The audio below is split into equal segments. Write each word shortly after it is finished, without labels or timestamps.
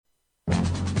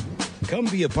Come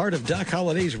be a part of Doc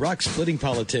Holliday's Rock Splitting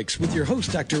Politics with your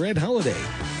host, Dr. Ed Holliday.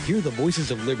 Hear the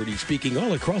voices of liberty speaking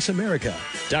all across America.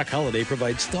 Doc Holliday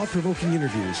provides thought-provoking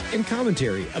interviews and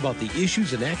commentary about the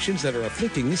issues and actions that are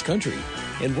afflicting this country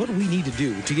and what we need to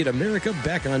do to get America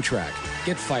back on track.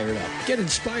 Get fired up, get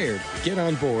inspired, get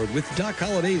on board with Doc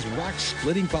Holliday's Rock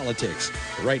Splitting Politics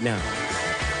right now.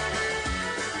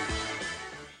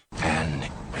 And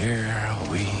here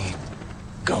we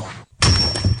go.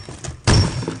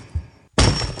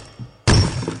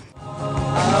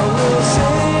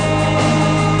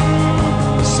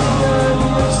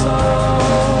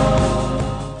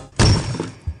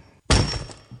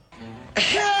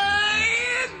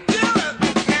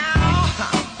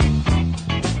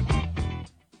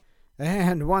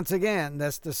 And once again,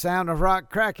 that's the sound of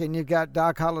rock cracking. You've got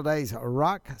Doc Holliday's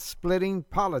Rock Splitting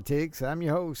Politics. I'm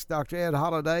your host, Dr. Ed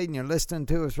Holliday, and you're listening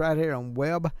to us right here on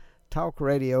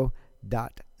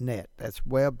webtalkradio.net. That's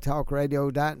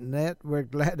webtalkradio.net. We're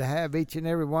glad to have each and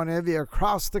every one of you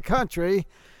across the country.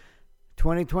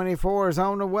 2024 is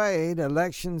on the way. The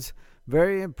election's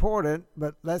very important,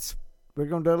 but we're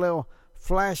going to do a little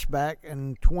flashback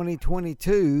in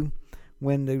 2022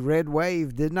 when the red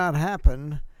wave did not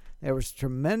happen. There was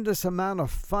tremendous amount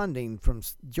of funding from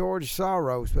George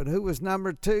Soros, but who was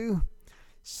number two?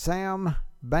 Sam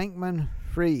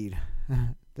Bankman-Fried.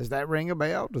 Does that ring a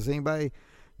bell? Does anybody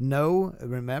know?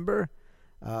 Remember?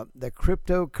 The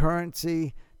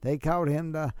cryptocurrency, they called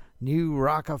him the new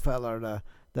Rockefeller,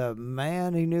 the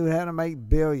man who knew how to make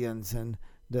billions, and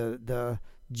the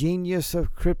genius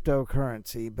of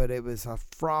cryptocurrency, but it was a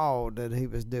fraud that he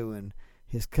was doing.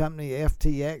 His company,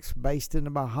 FTX, based in the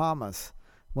Bahamas,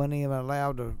 wasn't even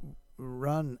allowed to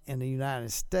run in the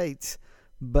United States,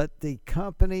 but the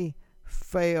company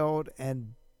failed,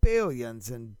 and billions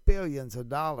of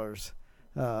dollars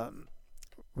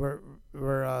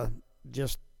were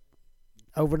just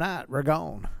overnight were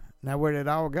gone. Now, where did it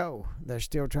all go? They're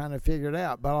still trying to figure it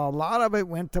out, but a lot of it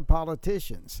went to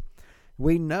politicians.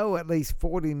 We know at least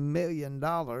 $40 million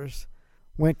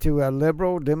went to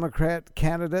liberal Democrat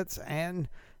candidates and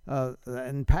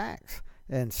PACs.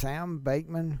 And Sam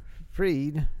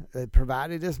Bankman-Fried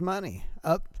provided this money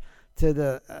up to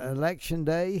the election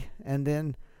day, and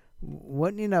then,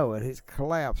 wouldn't you know it, it's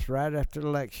collapsed right after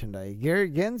election day. Gary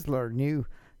Gensler knew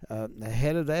the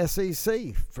head of the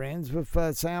SEC, friends with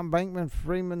Sam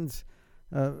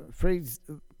Bankman-Fried's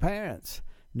parents,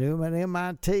 knew him at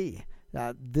MIT.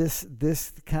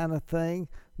 This kind of thing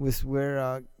was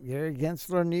where Gary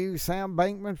Gensler knew Sam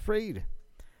Bankman-Fried.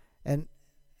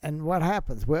 And what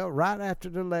happens? Well, right after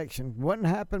the election, wouldn't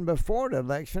happen before the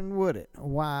election, would it?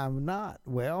 Why not?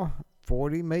 Well,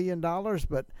 $40 million,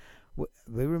 but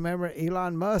we remember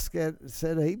Elon Musk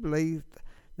said he believed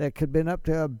there could have been up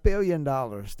to $1 billion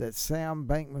that Sam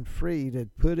Bankman-Fried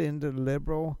had put into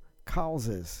liberal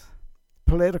causes,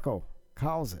 political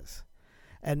causes.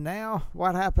 And now,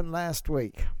 what happened last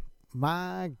week?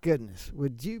 My goodness,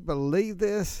 would you believe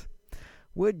this?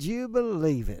 Would you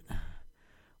believe it?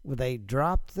 Well, they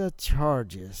dropped the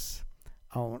charges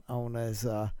on his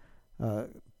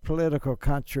political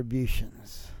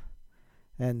contributions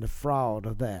and the fraud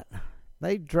of that.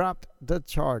 They dropped the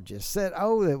charges. Said,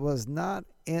 it was not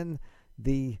in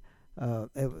it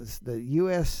was the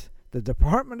U.S., the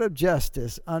Department of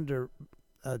Justice under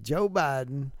Joe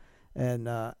Biden and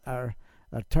our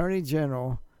Attorney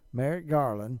General Merrick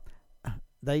Garland.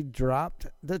 They dropped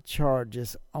the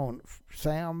charges on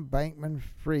Sam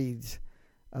Bankman-Fried's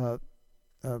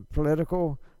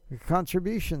political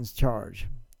contributions charge.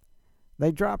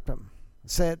 They dropped them.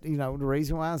 Said, the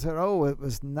reason why I said, it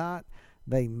was not,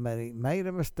 they made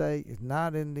a mistake. It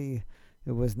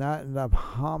was not in the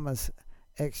Bahamas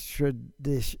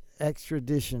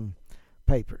extradition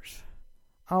papers.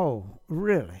 Oh,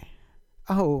 really?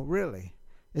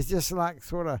 It's just like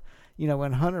sort of,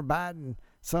 when Hunter Biden,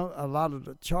 a lot of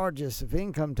the charges of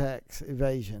income tax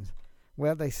evasion,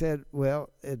 well, they said,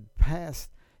 it passed.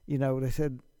 They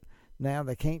said now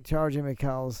they can't charge him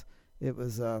because it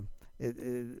was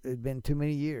it'd been too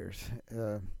many years.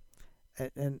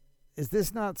 And is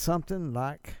this not something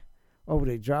like,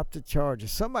 they dropped the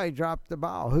charges? Somebody dropped the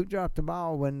ball. Who dropped the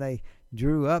ball when they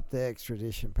drew up the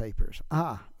extradition papers?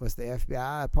 Was the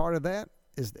FBI a part of that?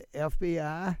 Is the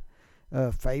FBI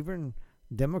favoring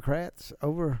Democrats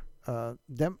over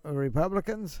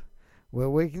Republicans?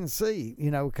 Well, we can see,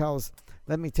 because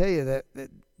let me tell you that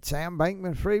Sam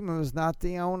Bankman-Fried was not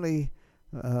the only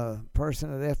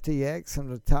person at FTX.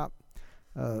 Some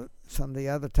of the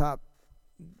other top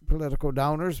political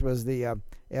donors was the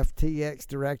FTX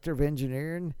Director of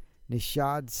Engineering,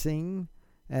 Nishad Singh,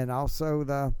 and also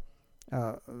the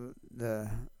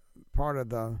part of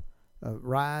the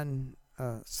Ryan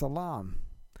Salam.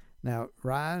 Now,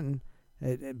 Ryan,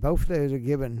 both of those are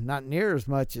given not near as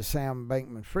much as Sam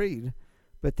Bankman-Fried,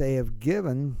 but they have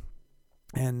given,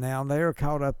 and now they're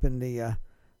caught up in the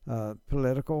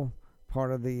political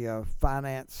part of the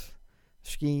finance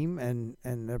scheme and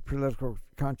their political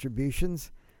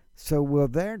contributions. So will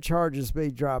their charges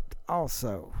be dropped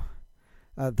also?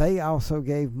 They also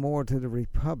gave more to the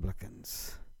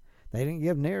Republicans. They didn't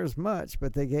give near as much,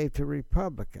 but they gave to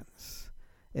Republicans,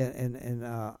 and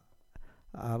a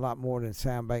lot more than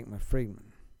Sam Bankman-Fried.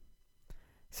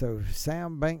 So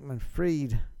Sam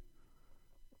Bankman-Fried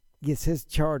gets his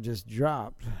charges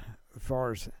dropped, as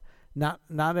far as not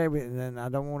everything. And I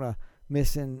don't want to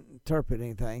misinterpret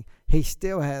anything. He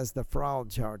still has the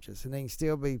fraud charges, and he can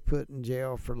still be put in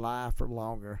jail for life or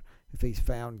longer if he's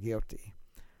found guilty.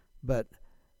 But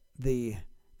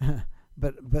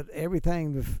but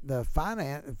everything, the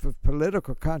finance, for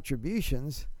political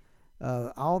contributions,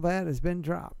 all that has been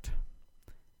dropped.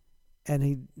 And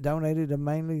he donated to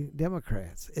mainly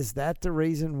Democrats. Is that the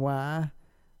reason why?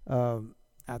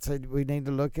 I'd say we need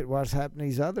to look at what's happened to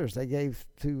these others. They gave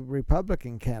to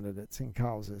Republican candidates and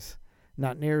causes.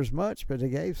 Not near as much, but they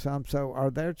gave some. So are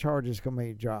their charges going to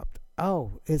be dropped?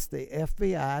 Oh, it's the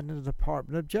FBI and the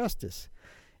Department of Justice.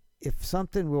 If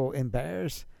something will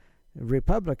embarrass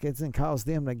Republicans and cause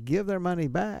them to give their money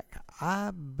back,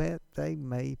 I bet they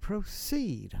may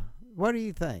proceed. What do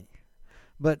you think?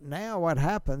 But now what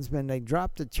happens when they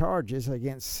drop the charges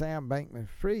against Sam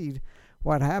Bankman-Fried,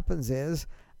 what happens is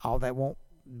all that won't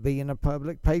be in the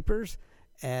public papers,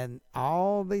 and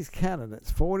all these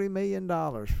candidates, $40 million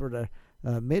for the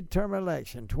midterm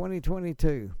election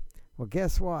 2022. Well,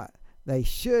 guess what? They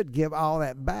should give all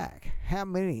that back. How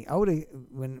many? Oh,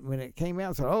 when it came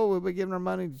out, said, "Oh, we'll be giving our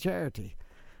money to charity."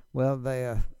 Well,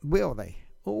 will they?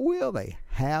 Will they?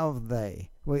 Have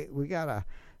they? We got a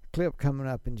clip coming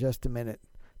up in just a minute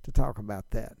to talk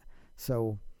about that.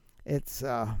 So it's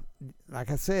like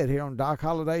I said, here on Doc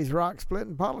Holliday's Rock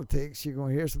Splitting Politics, you're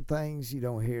going to hear some things you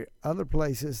don't hear other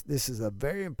places. This is a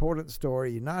very important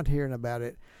story. You're not hearing about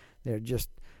it. They're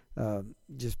just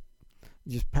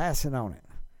passing on it.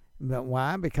 But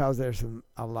why? Because there's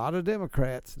a lot of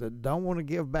Democrats that don't want to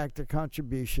give back their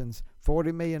contributions,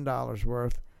 $40 million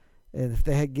worth. And if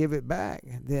they give it back,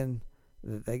 then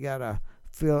they got to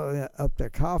fill up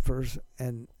their coffers,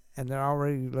 and they're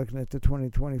already looking at the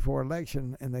 2024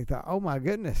 election, and they thought, oh, my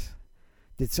goodness.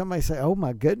 Did somebody say, oh,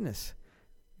 my goodness,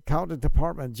 call the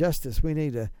Department of Justice. We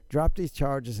need to drop these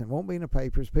charges, and it won't be in the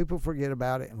papers. People forget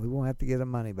about it, and we won't have to get the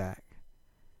money back.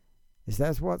 Is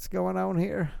that what's going on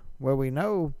here? Well, we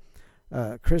know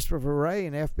Christopher Wray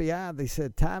and FBI, they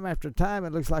said time after time,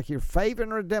 it looks like you're favoring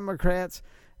the Democrats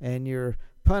and you're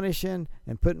punishing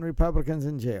and putting Republicans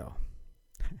in jail.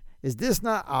 Is this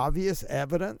not obvious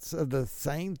evidence of the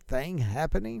same thing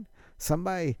happening?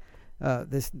 Somebody, who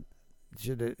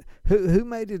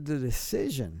made the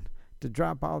decision to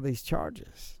drop all these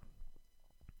charges?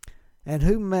 And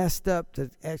who messed up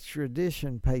the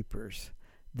extradition papers?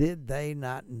 Did they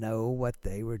not know what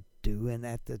they were doing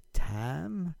at the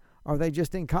time? Are they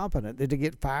just incompetent? Did they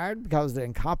get fired because of their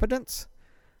incompetence?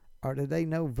 Or did they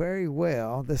know very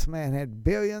well this man had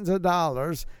billions of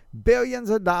dollars,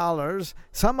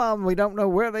 some of them we don't know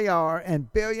where they are,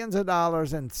 and billions of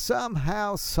dollars, and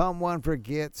somehow someone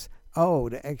forgets, oh,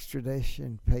 the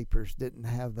extradition papers didn't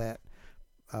have that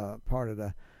part of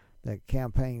the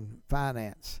campaign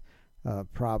finance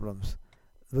problems.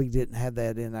 We didn't have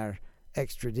that in our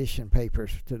extradition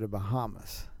papers to the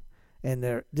Bahamas. And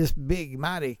they're this big,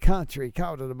 mighty country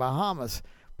called the Bahamas.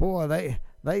 Boy,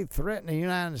 they threaten the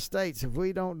United States if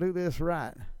we don't do this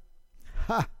right.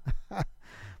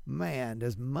 Man,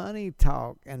 does money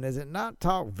talk? And does it not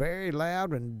talk very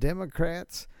loud when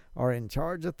Democrats are in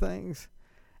charge of things?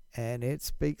 And it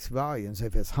speaks volumes.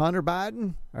 If it's Hunter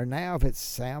Biden, or now if it's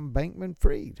Sam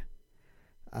Bankman-Fried.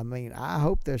 I mean, I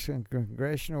hope there's some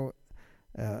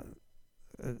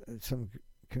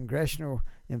congressional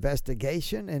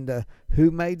investigation into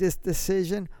who made this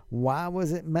decision, why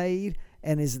was it made,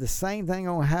 and is the same thing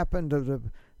going to happen to the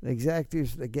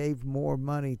executives that gave more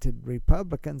money to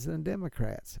Republicans than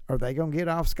Democrats? Are they going to get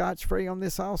off scotch-free on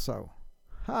this also?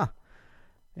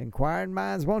 Inquiring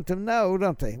minds want to know,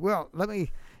 don't they? Well,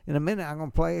 in a minute, I'm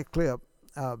going to play a clip.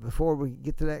 Before we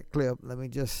get to that clip, let me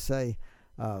just say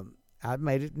I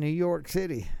made it to New York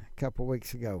City a couple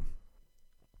weeks ago.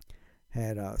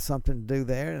 Had something to do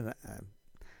there, and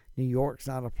New York's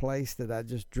not a place that I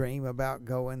just dream about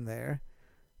going there,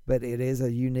 but it is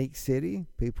a unique city.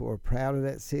 People are proud of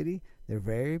that city. They're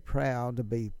very proud to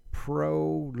be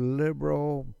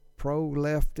pro-liberal,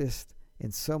 pro-leftist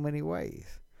in so many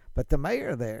ways. But the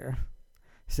mayor there,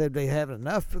 Said they have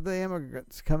enough of the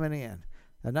immigrants coming in,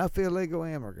 enough illegal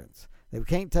immigrants. They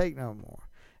can't take no more.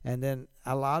 And then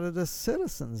a lot of the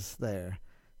citizens there,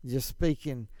 just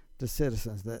speaking to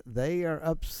citizens, that they are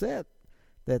upset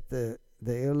that the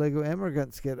illegal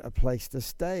immigrants get a place to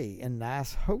stay in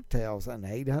nice hotels and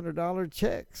 $800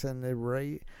 checks, and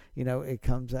it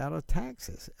comes out of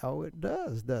taxes. Oh, it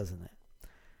does, doesn't it?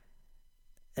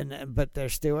 But they're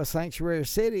still a sanctuary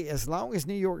city. As long as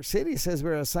New York City says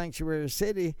we're a sanctuary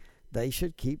city, they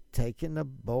should keep taking the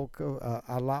bulk of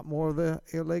a lot more of the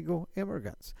illegal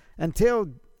immigrants until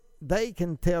they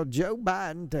can tell Joe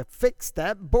Biden to fix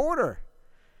that border.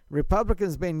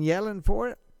 Republicans been yelling for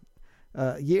it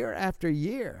year after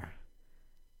year,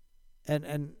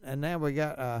 and now we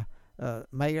got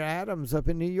Mayor Adams up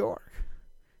in New York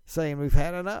saying we've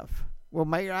had enough. Well,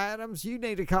 Mayor Adams, you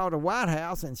need to call the White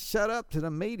House and shut up to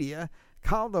the media.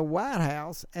 Call the White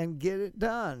House and get it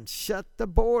done. Shut the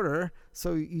border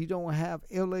so you don't have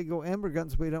illegal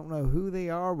immigrants. We don't know who they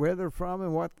are, where they're from,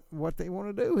 and what they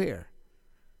want to do here.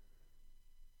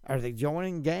 Are they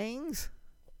joining gangs?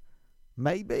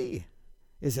 Maybe.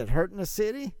 Is it hurting the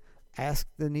city? Ask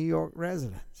the New York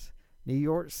residents. New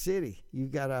York City,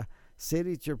 you've got a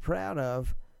city that you're proud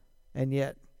of, and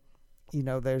yet,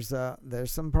 there's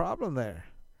some problem there.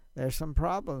 There's some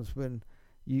problems when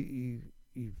you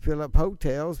fill up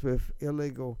hotels with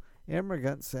illegal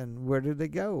immigrants, and where do they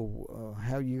go?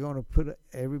 How are you going to put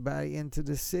everybody into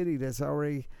the city that's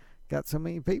already got so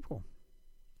many people?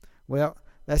 Well,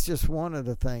 that's just one of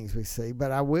the things we see.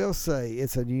 But I will say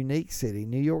it's a unique city.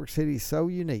 New York City is so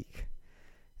unique.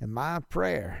 And my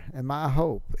prayer and my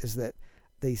hope is that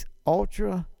these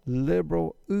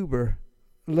ultra-liberal,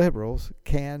 uber-liberals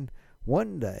can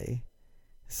one day,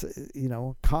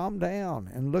 calm down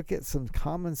and look at some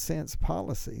common sense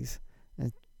policies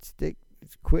and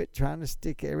quit trying to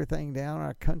stick everything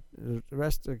down the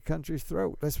rest of the country's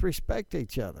throat. Let's respect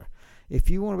each other. If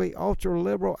you want to be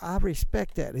ultra-liberal, I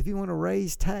respect that. If you want to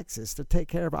raise taxes to take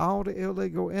care of all the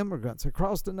illegal immigrants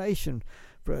across the nation,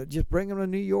 just bring them to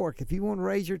New York. If you want to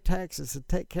raise your taxes to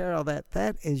take care of that,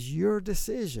 that is your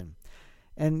decision.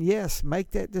 And yes, make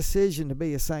that decision to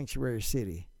be a sanctuary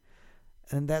city.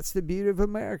 And that's the beauty of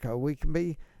America. We can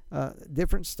be,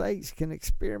 different states can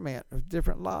experiment with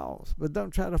different laws, but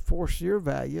don't try to force your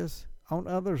values on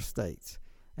other states.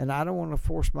 And I don't want to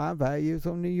force my values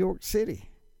on New York City.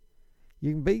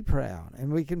 You can be proud,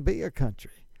 and we can be a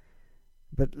country.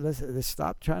 But let's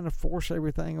stop trying to force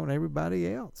everything on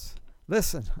everybody else.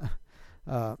 Listen,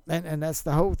 and that's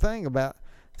the whole thing about,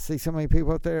 see so many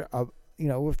people out there,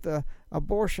 with the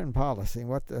abortion policy and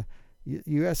what the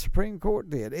U.S. Supreme Court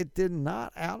did. It did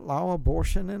not outlaw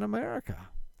abortion in America.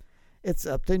 It's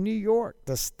up to New York,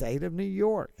 the state of New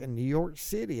York, and New York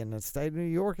City, and the state of New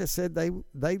York has said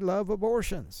they love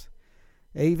abortions,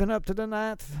 even up to the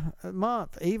 9th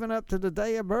month, even up to the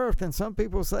day of birth. And some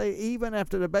people say even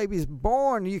after the baby's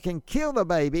born, you can kill the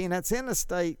baby, and that's in the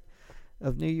state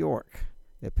of New York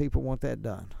that people want that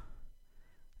done.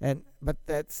 But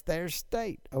that's their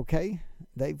state, okay?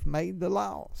 They've made the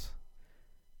laws.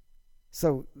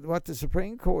 So what the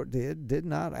Supreme Court did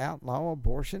not outlaw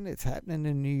abortion. It's happening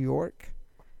in New York.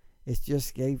 It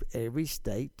just gave every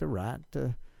state the right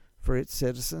for its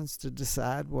citizens to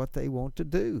decide what they want to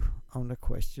do on the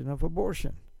question of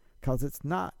abortion, because it's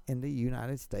not in the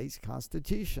United States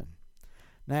Constitution.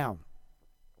 Now,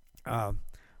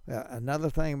 another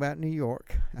thing about New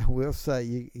York, I will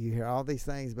say, you hear all these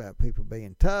things about people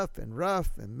being tough and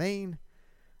rough and mean.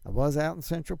 I was out in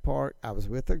Central Park. I was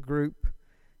with a group,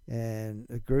 and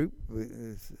a group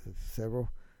with several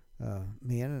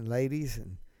men and ladies,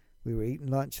 and we were eating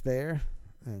lunch there,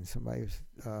 and somebody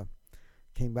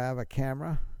came by with a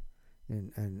camera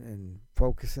and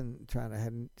focusing,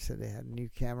 said they had a new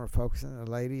camera focusing on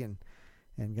a lady,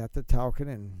 and got to talking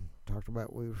and talked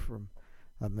about we were from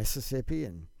Mississippi,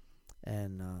 and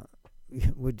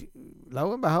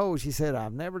lo and behold, she said,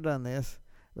 I've never done this.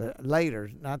 But later,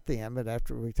 not then, but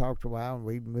after we talked a while and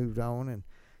we moved on,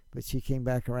 but she came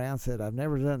back around and said, I've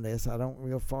never done this. I don't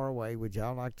real far away. Would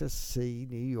y'all like to see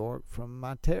New York from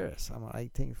my terrace? I'm on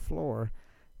 18th floor.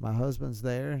 My husband's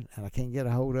there, and I can't get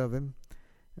a hold of him,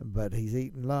 but he's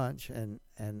eating lunch, and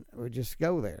we'll just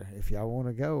go there. If y'all want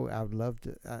to go, I'd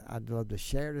love to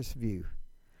share this view.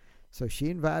 So she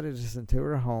invited us into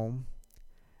her home,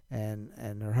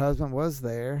 and her husband was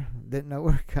there, didn't know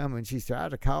we were coming. She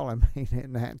tried to call him, he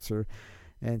didn't answer,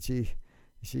 and she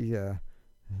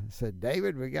said,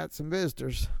 David, we got some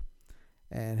visitors,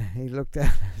 and he looked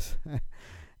at us,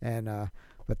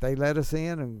 but they let us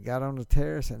in and got on the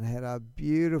terrace and had a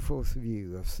beautiful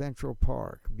view of Central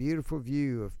Park, beautiful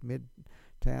view of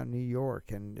New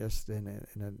York, and just in a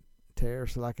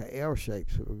terrace like a L shape.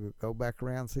 So we would go back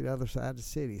around, see the other side of the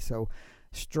city. So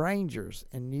strangers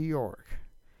in New York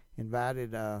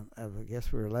invited, I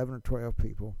guess we were 11 or 12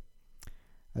 people,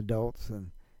 adults,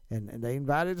 and they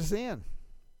invited us in.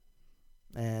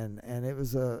 And it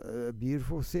was a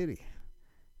beautiful city.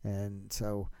 And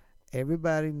so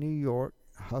everybody in New York,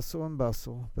 hustle and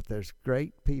bustle, but there's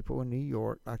great people in New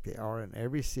York like they are in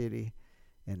every city,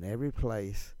 in every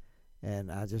place.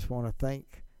 And I just want to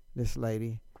thank this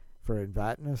lady for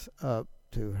inviting us up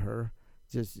to her,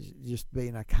 just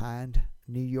being a kind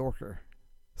New Yorker.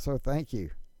 So thank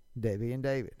you, Debbie and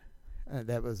David.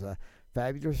 That was a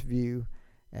fabulous view,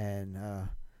 and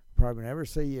probably never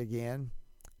see you again,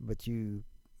 but you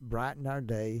brightened our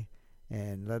day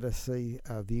and let us see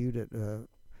a view that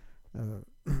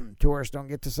tourists don't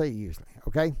get to see usually.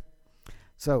 Okay?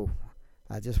 So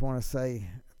I just want to say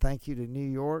thank you to New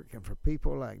York, and for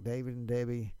people like David and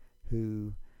Debbie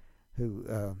who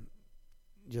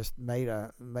just made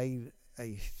a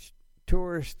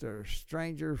tourist or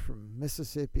stranger from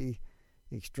Mississippi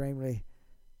extremely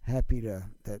happy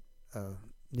that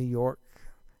New York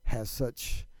has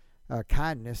such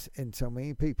kindness in so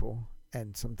many people,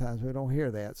 and sometimes we don't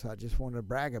hear that. So I just wanted to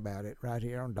brag about it right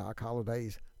here on Doc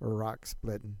Holliday's Rock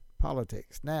Splitting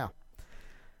Politics. Now,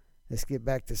 let's get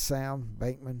back to Sam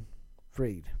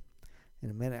Bankman-Fried. In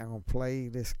a minute, I'm going to play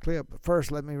this clip. But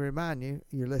first, let me remind you,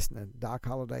 you're listening to Doc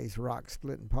Holliday's Rock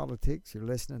Splitting Politics. You're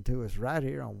listening to us right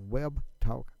here on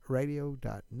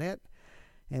webtalkradio.net.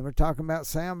 And we're talking about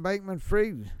Sam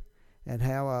Bankman-Fried and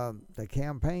how the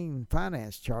campaign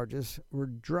finance charges were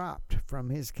dropped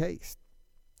from his case.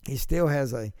 He still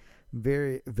has a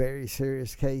very, very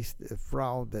serious case of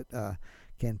fraud that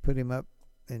can put him up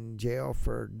in jail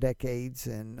for decades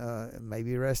and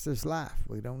maybe the rest of his life.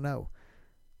 We don't know.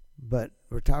 But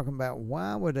we're talking about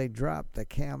why would they drop the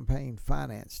campaign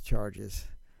finance charges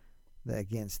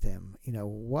against him? You know,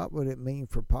 what would it mean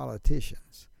for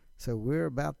politicians? So we're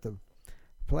about to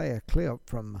play a clip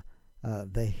from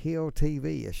The Hill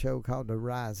TV, a show called The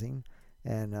Rising,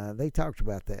 and they talked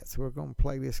about that. So we're going to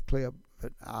play this clip.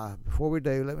 But before we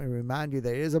do, let me remind you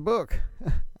there is a book,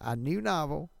 a new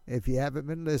novel. If you haven't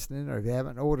been listening or if you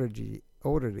haven't ordered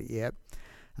it yet,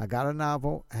 I got a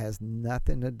novel. It has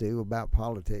nothing to do about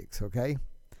politics, okay?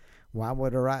 Why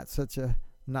would I write such a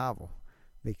novel?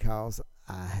 Because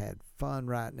I had fun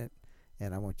writing it,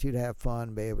 and I want you to have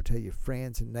fun, be able to tell your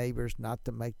friends and neighbors, not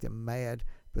to make them mad,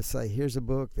 but say, here's a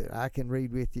book that I can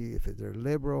read with you if they're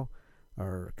liberal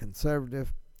or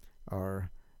conservative or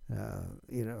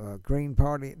a Green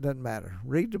Party. It doesn't matter.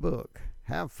 Read the book.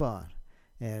 Have fun.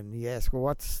 And you ask, well,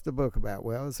 what's the book about?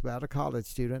 Well, it's about a college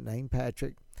student named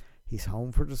Patrick. He's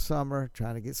home for the summer,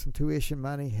 trying to get some tuition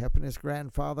money, helping his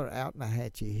grandfather out in the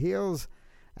Hatchie Hills.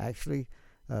 Actually,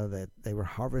 that they were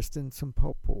harvesting some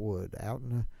pulpwood out in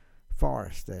the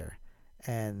forest there.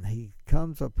 And he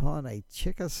comes upon a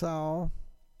Chickasaw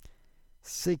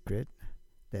secret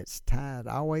that's tied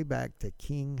all the way back to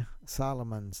King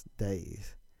Solomon's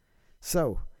days.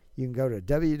 So you can go to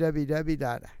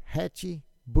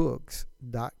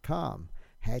www.hatchiebooks.com.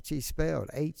 Hatchie spelled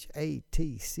Hatchie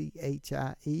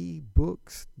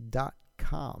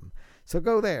books.com. So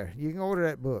go there. You can order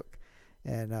that book,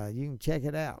 and you can check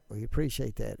it out. We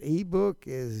appreciate that. Ebook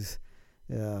is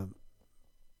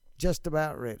just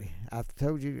about ready. I've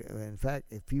told you. In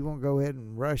fact, if you want to go ahead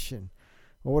and rush and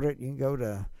order it, you can go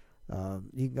to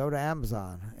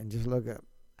Amazon and just look up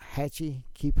Hatchie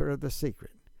Keeper of the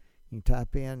Secret. You can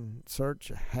type in,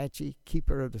 search Hatchie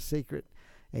Keeper of the Secret,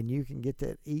 and you can get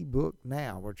that ebook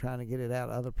now. We're trying to get it out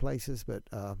other places, but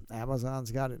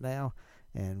Amazon's got it now,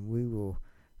 and we will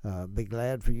be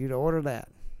glad for you to order that.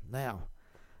 Now,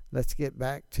 let's get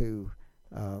back to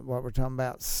what we're talking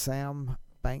about, Sam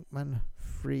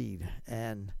Bankman-Fried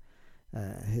and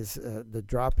the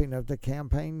dropping of the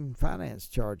campaign finance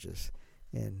charges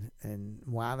and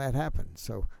why that happened.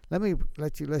 So let me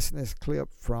let you listen to this clip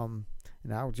from,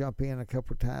 and I'll jump in a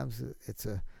couple of times. It's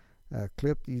a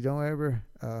clip you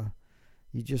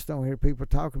just don't hear people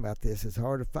talking about this. It's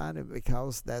hard to find it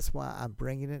because that's why I'm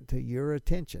bringing it to your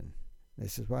attention.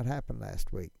 This is what happened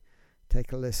last week.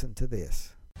 Take a listen to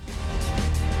this.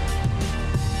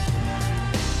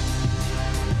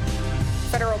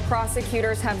 Federal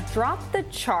prosecutors have dropped the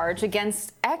charge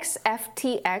against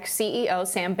ex-FTX CEO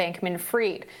Sam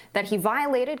Bankman-Fried that he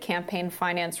violated campaign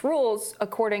finance rules,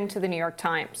 according to the New York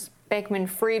Times.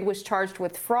 Bankman-Fried was charged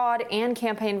with fraud and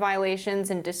campaign violations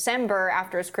in December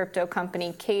after his crypto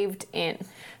company caved in.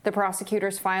 The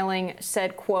prosecutor's filing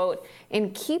said, quote,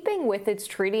 "In keeping with its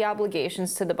treaty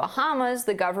obligations to the Bahamas,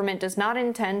 the government does not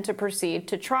intend to proceed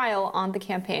to trial on the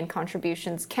campaign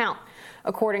contributions count."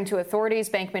 According to authorities,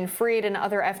 Bankman-Fried and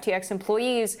other FTX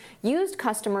employees used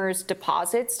customers'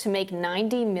 deposits to make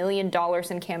 $90 million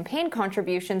in campaign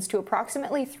contributions to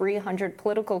approximately 300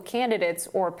 political candidates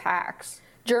or PACs.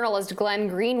 Journalist Glenn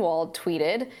Greenwald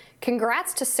tweeted,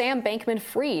 "Congrats to Sam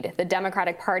Bankman-Fried, the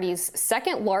Democratic Party's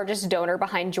second largest donor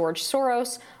behind George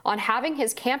Soros, on having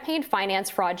his campaign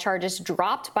finance fraud charges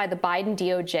dropped by the Biden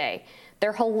DOJ.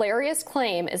 Their hilarious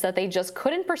claim is that they just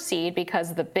couldn't proceed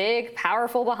because the big,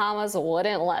 powerful Bahamas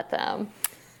wouldn't let them."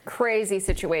 Crazy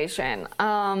situation.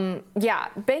 Yeah,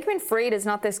 Bankman-Fried is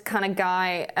not this kind of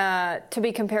guy to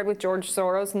be compared with George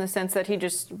Soros in the sense that he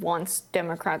just wants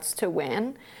Democrats to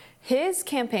win. His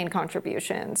campaign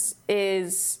contributions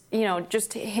is,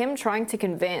 just him trying to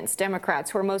convince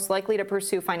Democrats who are most likely to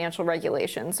pursue financial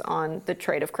regulations on the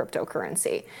trade of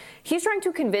cryptocurrency. He's trying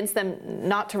to convince them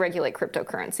not to regulate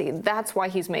cryptocurrency. That's why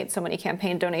he's made so many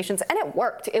campaign donations, and it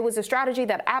worked. It was a strategy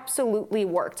that absolutely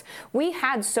worked. We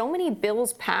had so many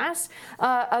bills passed,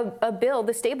 a bill,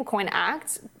 the Stablecoin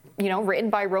Act, written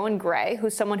by Rowan Gray,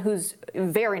 who's someone who's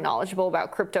very knowledgeable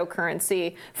about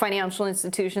cryptocurrency, financial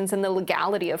institutions, and the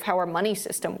legality of how our money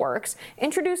system works,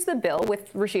 introduced the bill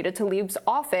with Rashida Tlaib's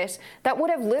office that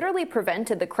would have literally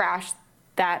prevented the crash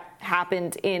that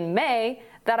happened in May,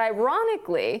 that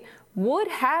ironically would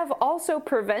have also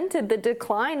prevented the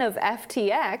decline of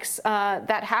FTX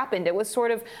that happened. It was sort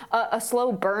of a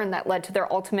slow burn that led to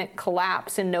their ultimate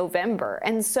collapse in November.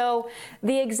 And so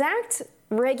the exact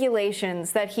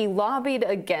regulations that he lobbied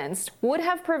against would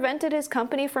have prevented his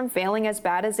company from failing as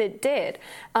bad as it did.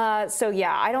 So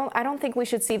yeah, I don't think we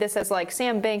should see this as like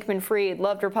Sam Bankman-Fried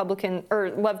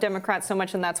loved Democrats so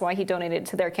much and that's why he donated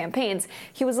to their campaigns.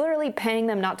 He was literally paying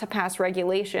them not to pass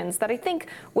regulations that I think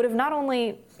would have not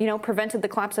only prevented the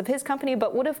collapse of his company,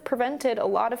 but would have prevented a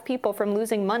lot of people from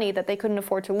losing money that they couldn't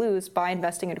afford to lose by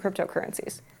investing in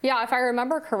cryptocurrencies. Yeah, if I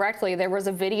remember correctly, there was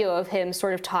a video of him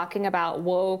sort of talking about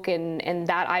woke and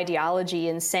that ideology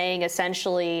and saying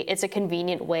essentially it's a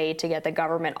convenient way to get the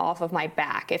government off of my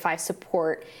back if I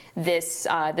support this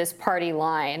party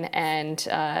line. And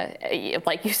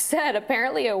like you said,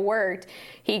 apparently it worked.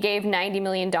 He gave $90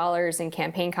 million in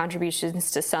campaign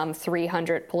contributions to some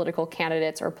 300 political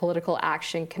candidates or political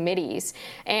action committees.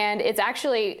 And it's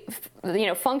actually,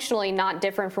 functionally not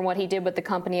different from what he did with the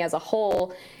company as a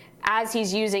whole. As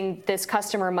he's using this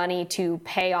customer money to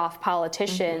pay off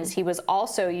politicians, he was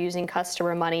also using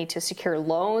customer money to secure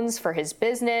loans for his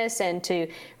business and to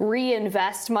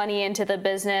reinvest money into the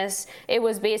business. It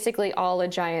was basically all a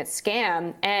giant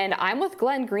scam. And I'm with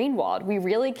Glenn Greenwald. We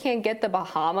really can't get the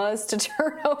Bahamas to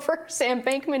turn over Sam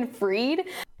Bankman-Fried.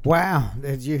 Wow,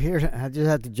 did you hear? I just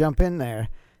had to jump in there.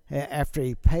 After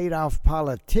he paid off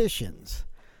politicians,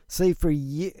 see,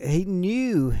 he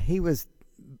knew he was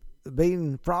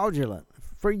being fraudulent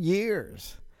for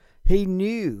years. He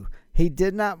knew he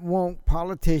did not want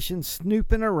politicians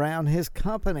snooping around his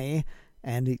company,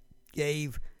 and he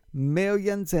gave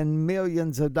millions and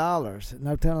millions of dollars.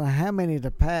 No telling how many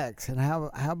to PACs, and how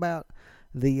about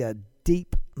the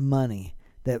deep money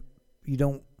that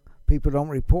people don't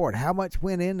report? How much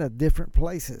went into different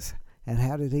places, and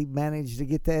how did he manage to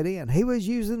get that in? He was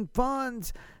using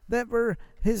funds that were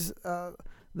his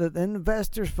the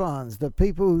investors' funds, the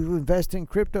people who invest in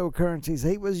cryptocurrencies.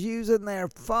 He was using their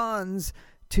funds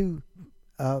to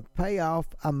pay off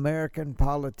American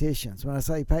politicians. When I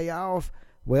say pay off,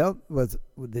 well,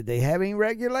 did they have any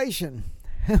regulation?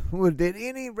 Did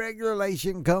any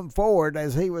regulation come forward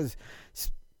as he was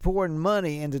pouring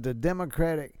money into the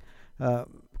Democratic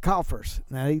coffers?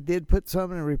 Now, he did put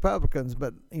some in the Republicans,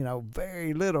 but,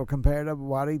 very little compared to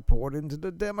what he poured into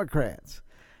the Democrats.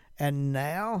 And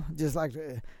now, just like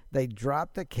they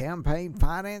dropped the campaign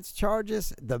finance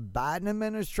charges, the Biden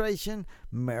administration,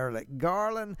 Merrick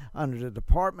Garland, under the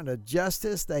Department of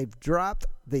Justice, they've dropped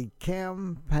the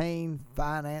campaign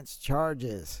finance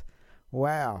charges.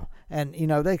 Wow. And,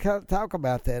 they talk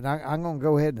about that. I'm going to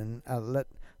go ahead and let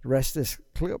the rest of this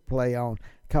clip play on,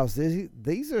 because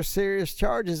these are serious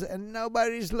charges and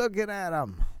nobody's looking at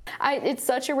them. It's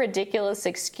such a ridiculous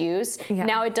excuse. Yeah.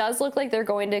 Now, it does look like they're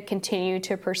going to continue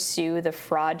to pursue the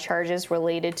fraud charges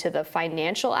related to the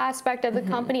financial aspect of the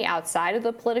company outside of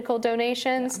the political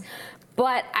donations. Yeah.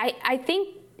 But I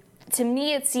think, to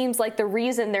me, it seems like the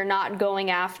reason they're not going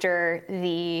after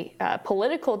the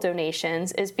political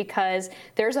donations is because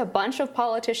there's a bunch of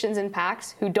politicians and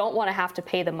PACs who don't want to have to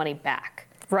pay the money back.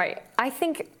 Right. I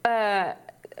think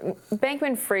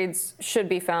Bankman-Fried should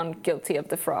be found guilty of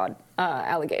the fraud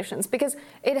allegations because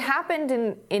it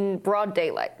happened in broad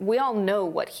daylight. We all know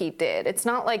what he did. It's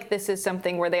not like this is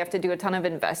something where they have to do a ton of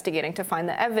investigating to find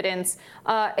the evidence.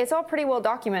 It's all pretty well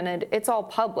documented. It's all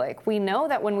public. We know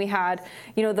that when we had,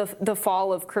 the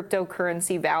fall of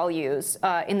cryptocurrency values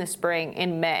in the spring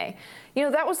in May,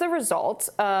 that was the result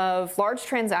of large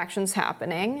transactions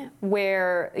happening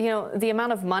where, the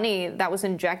amount of money that was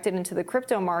injected into the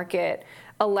crypto market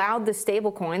allowed the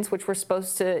stable coins, which were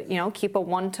supposed to, keep a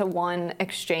one-to-one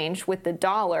exchange with the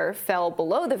dollar, fell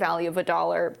below the value of a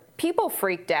dollar. People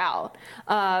freaked out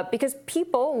because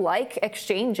people like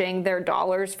exchanging their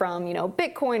dollars from,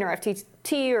 Bitcoin or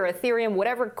FTT or Ethereum,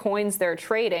 whatever coins they're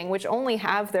trading, which only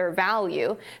have their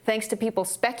value thanks to people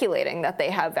speculating that they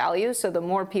have value. So the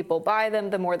more people buy them,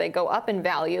 the more they go up in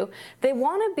value. They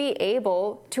want to be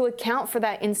able to account for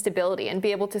that instability and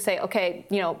be able to say, okay,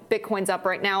 Bitcoin's up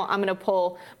right now. I'm going to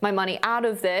pull my money out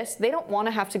of this. They don't want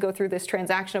to have to go through this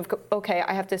transaction of, okay,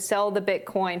 I have to sell the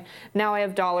Bitcoin. Now I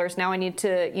have dollars. Now I need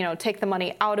to, take the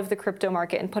money out of the crypto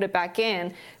market and put it back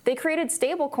in. They created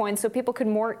stable coins so people could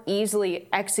more easily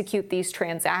execute these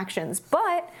transactions.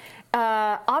 But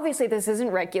obviously, this isn't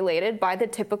regulated by the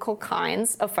typical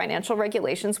kinds of financial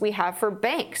regulations we have for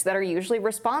banks that are usually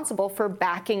responsible for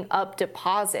backing up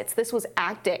deposits. This was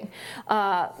acting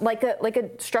like a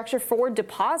structure for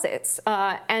deposits.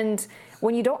 And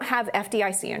when you don't have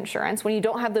FDIC insurance, when you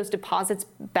don't have those deposits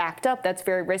backed up, that's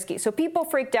very risky. So people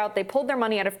freaked out. They pulled their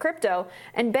money out of crypto.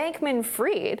 And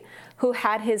Bankman-Fried, who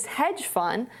had his hedge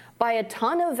fund buy a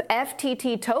ton of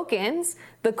FTT tokens,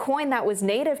 the coin that was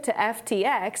native to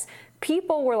FTX,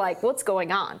 people were like, what's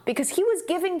going on? Because he was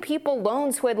giving people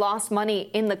loans who had lost money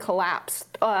in the collapse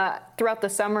throughout the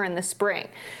summer and the spring.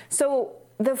 So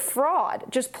the fraud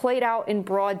just played out in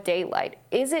broad daylight.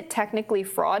 Is it technically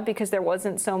fraud because there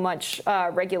wasn't so much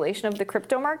regulation of the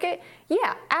crypto market?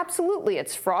 Yeah, absolutely,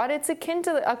 it's fraud. It's akin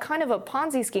to a kind of a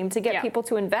Ponzi scheme to get people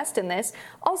to invest in this.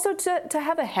 Also, to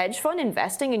have a hedge fund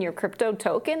investing in your crypto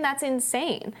token, that's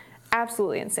insane.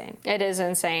 Absolutely insane. It is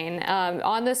insane.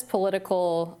 On this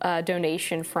political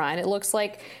donation front, it looks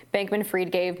like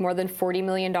Bankman-Fried gave more than $40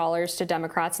 million to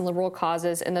Democrats and liberal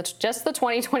causes in just the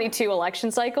 2022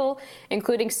 election cycle,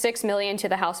 including $6 million to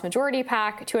the House Majority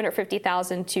PAC,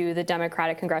 $250,000 to the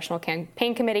Democratic Congressional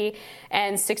Campaign Committee,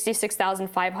 and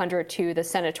 $66,500 to the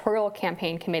Senatorial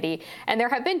Campaign Committee. And there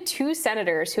have been 2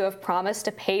 senators who have promised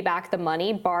to pay back the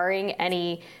money, barring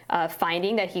any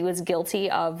finding that he was guilty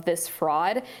of this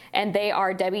fraud. And they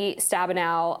are Debbie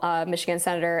Stabenow, Michigan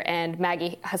Senator, and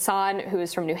Maggie Hassan, who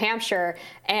is from New Hampshire.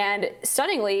 And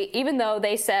stunningly, even though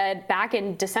they said back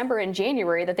in December and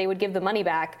January that they would give the money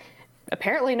back,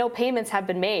 apparently no payments have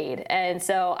been made. And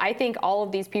so I think all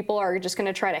of these people are just going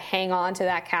to try to hang on to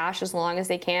that cash as long as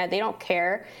they can. They don't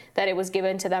care that it was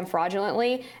given to them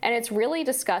fraudulently. And it's really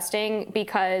disgusting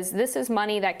because this is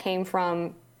money that came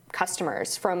from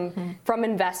customers, from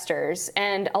investors,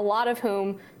 and a lot of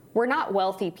whom were not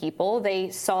wealthy people. They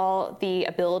saw the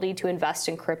ability to invest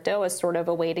in crypto as sort of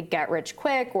a way to get rich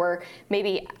quick, or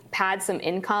maybe pad some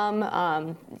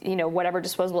income, whatever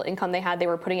disposable income they had, they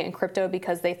were putting it in crypto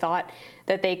because they thought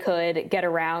that they could get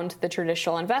around the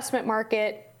traditional investment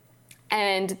market.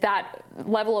 And that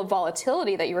level of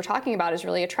volatility that you were talking about is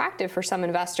really attractive for some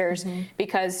investors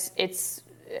because it's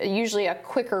usually a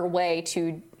quicker way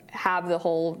to have the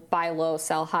whole buy low,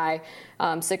 sell high,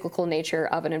 cyclical nature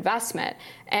of an investment.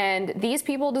 And these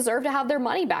people deserve to have their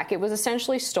money back. It was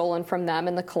essentially stolen from them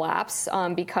in the collapse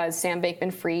because Sam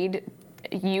Bankman-Fried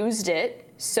used it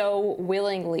so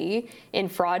willingly in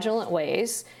fraudulent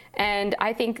ways. And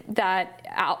I think that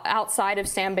outside of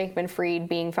Sam Bankman-Fried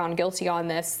being found guilty on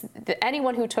this,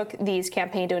 anyone who took these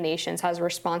campaign donations has a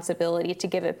responsibility to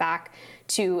give it back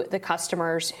to the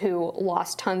customers who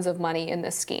lost tons of money in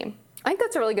this scheme. I think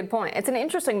that's a really good point. It's an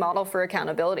interesting model for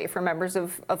accountability for members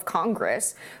of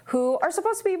Congress who are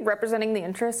supposed to be representing the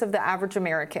interests of the average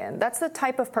American. That's the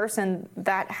type of person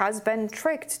that has been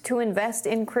tricked to invest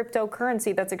in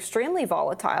cryptocurrency that's extremely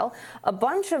volatile. A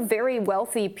bunch of very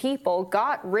wealthy people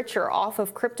got richer off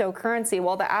of cryptocurrency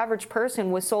while the average person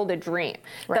was sold a dream.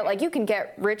 Right. That you can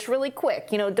get rich really quick.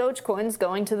 Dogecoin's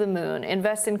going to the moon,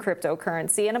 invest in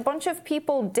cryptocurrency, and a bunch of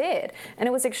people did. And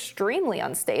it was extremely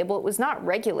unstable. It was not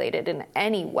regulated in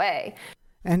any way.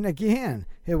 And again,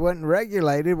 it wasn't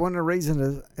regulated. One of the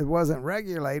reasons it wasn't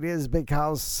regulated is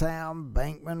because Sam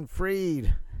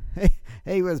Bankman-Fried,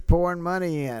 he was pouring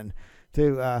money in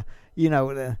to,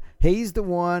 he's the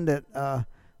one that,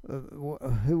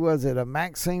 who was it?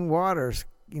 Maxine Waters,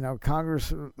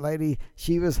 Congress lady.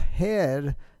 She was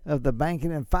head of the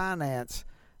banking and finance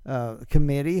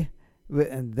committee,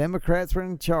 and Democrats were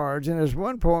in charge. And there's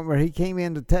one point where he came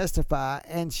in to testify,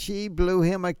 and she blew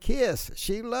him a kiss.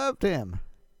 She loved him.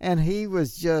 And he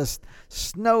was just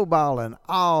snowballing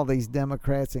all these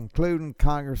Democrats, including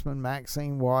Congressman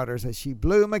Maxine Waters, as she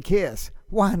blew him a kiss.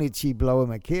 Why did she blow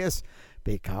him a kiss?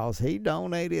 Because he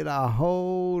donated a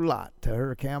whole lot to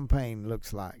her campaign,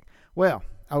 looks like. Well,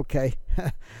 okay.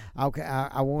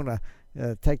 I want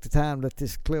to take the time to let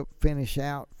this clip finish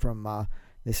out from,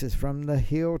 this is from the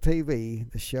Hill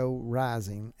TV, the show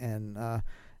Rising, and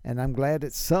I'm glad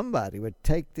that somebody would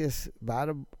take this by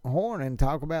the horn and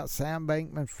talk about Sam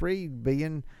Bankman-Fried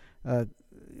being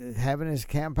having his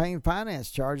campaign finance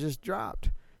charges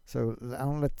dropped. So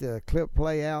I'll let the clip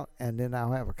play out, and then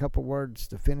I'll have a couple words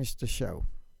to finish the show.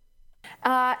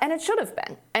 And it should have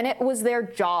been. And it was their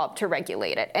job to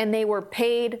regulate it. And they were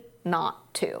paid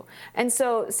not to. And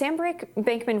so Sam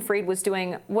Bankman-Fried was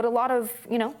doing what a lot of,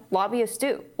 lobbyists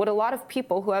do, what a lot of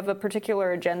people who have a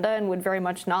particular agenda and would very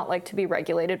much not like to be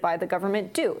regulated by the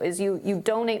government do, is you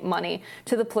donate money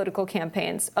to the political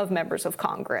campaigns of members of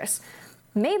Congress.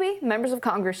 Maybe members of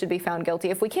Congress should be found guilty.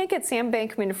 If we can't get Sam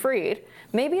Bankman-Fried,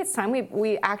 maybe it's time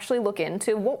we actually look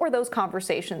into what were those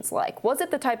conversations like. Was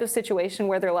it the type of situation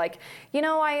where they're like,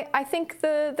 I think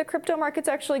the crypto market's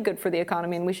actually good for the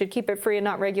economy and we should keep it free and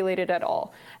not regulate it at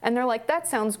all. And they're like, that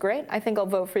sounds great. I think I'll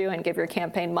vote for you and give your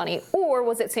campaign money. Or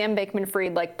was it Sam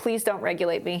Bankman-Fried like, please don't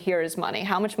regulate me. Here is money.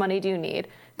 How much money do you need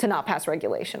to not pass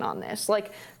regulation on this?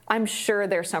 Like, I'm sure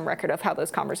there's some record of how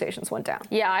those conversations went down.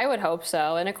 Yeah, I would hope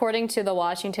so. And according to the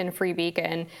Washington Free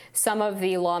Beacon, some of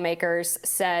the lawmakers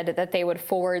said that they would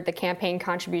forward the campaign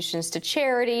contributions to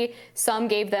charity. Some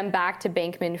gave them back to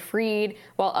Bankman-Fried,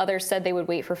 while others said they would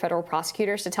wait for federal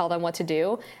prosecutors to tell them what to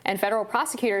do. And federal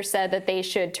prosecutors said that they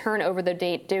should turn over the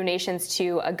donations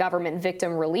to a government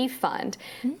victim relief fund.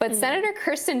 Mm-hmm. But Senator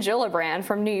Kirsten Gillibrand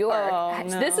from New York,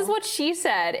 this is what she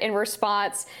said in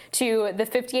response to the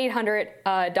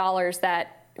 $5,800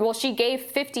 she gave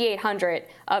 $5,800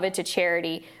 of it to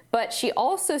charity, but she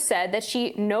also said that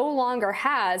she no longer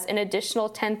has an additional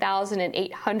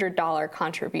 $10,800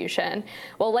 contribution.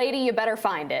 Well, lady, you better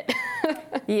find it.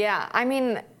 Yeah, I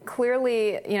mean,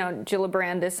 clearly,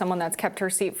 Gillibrand is someone that's kept her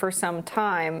seat for some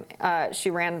time.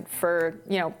 She ran for,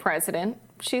 president.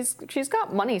 She's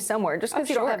got money somewhere. Just because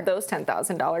you don't have those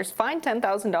 $10,000, find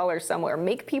 $10,000 somewhere.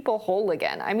 Make people whole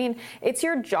again. I mean, it's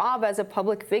your job as a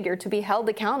public figure to be held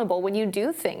accountable when you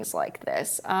do things like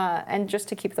this. And just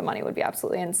to keep the money would be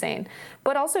absolutely insane.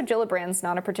 But also, Gillibrand's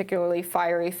not a particularly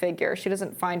fiery figure. She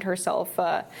doesn't find herself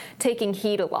taking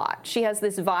heat a lot. She has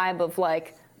this vibe of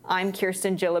like, I'm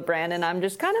Kirsten Gillibrand, and I'm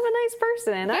just kind of a nice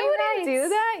person, and I wouldn't do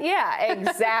that. Yeah,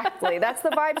 exactly. That's the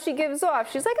vibe she gives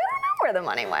off. She's like, I don't know where the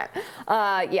money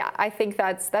went. Yeah, I think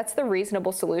that's the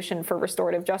reasonable solution for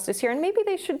restorative justice here, and maybe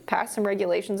they should pass some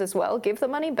regulations as well, give the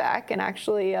money back, and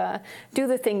actually do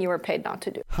the thing you were paid not to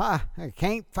do. I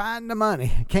can't find the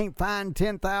money. I can't find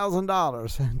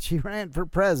 $10,000, and she ran for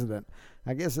president.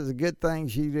 I guess it's a good thing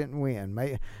she didn't win.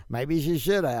 Maybe she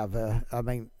should have. I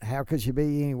mean, how could she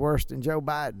be any worse than Joe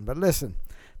Biden? But listen,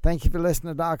 thank you for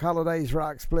listening to Doc Holliday's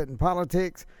Rock Splitting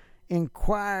Politics.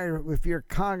 Inquire with your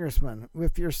congressman,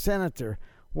 with your senator.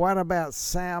 What about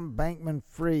Sam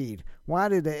Bankman-Fried? Why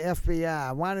did the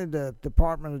FBI, why did the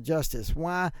Department of Justice,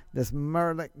 why does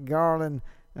Merrick Garland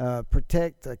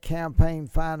protect the campaign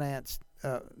finance,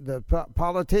 the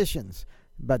politicians,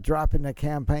 by dropping the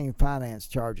campaign finance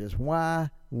charges? Why?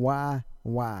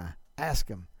 Ask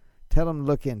them. Tell them to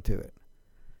look into it.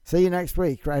 See you next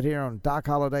week right here on Doc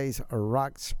Holliday's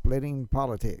Rock Splitting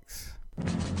Politics.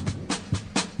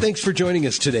 Thanks for joining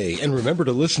us today, and remember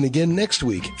to listen again next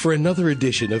week for another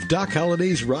edition of Doc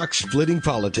Holliday's Rock Splitting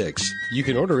Politics. You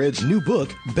can order Ed's new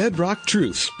book, Bedrock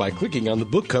Truths, by clicking on the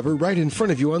book cover right in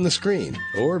front of you on the screen,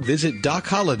 or visit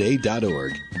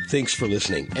DocHolliday.org. Thanks for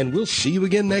listening, and we'll see you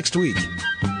again next week.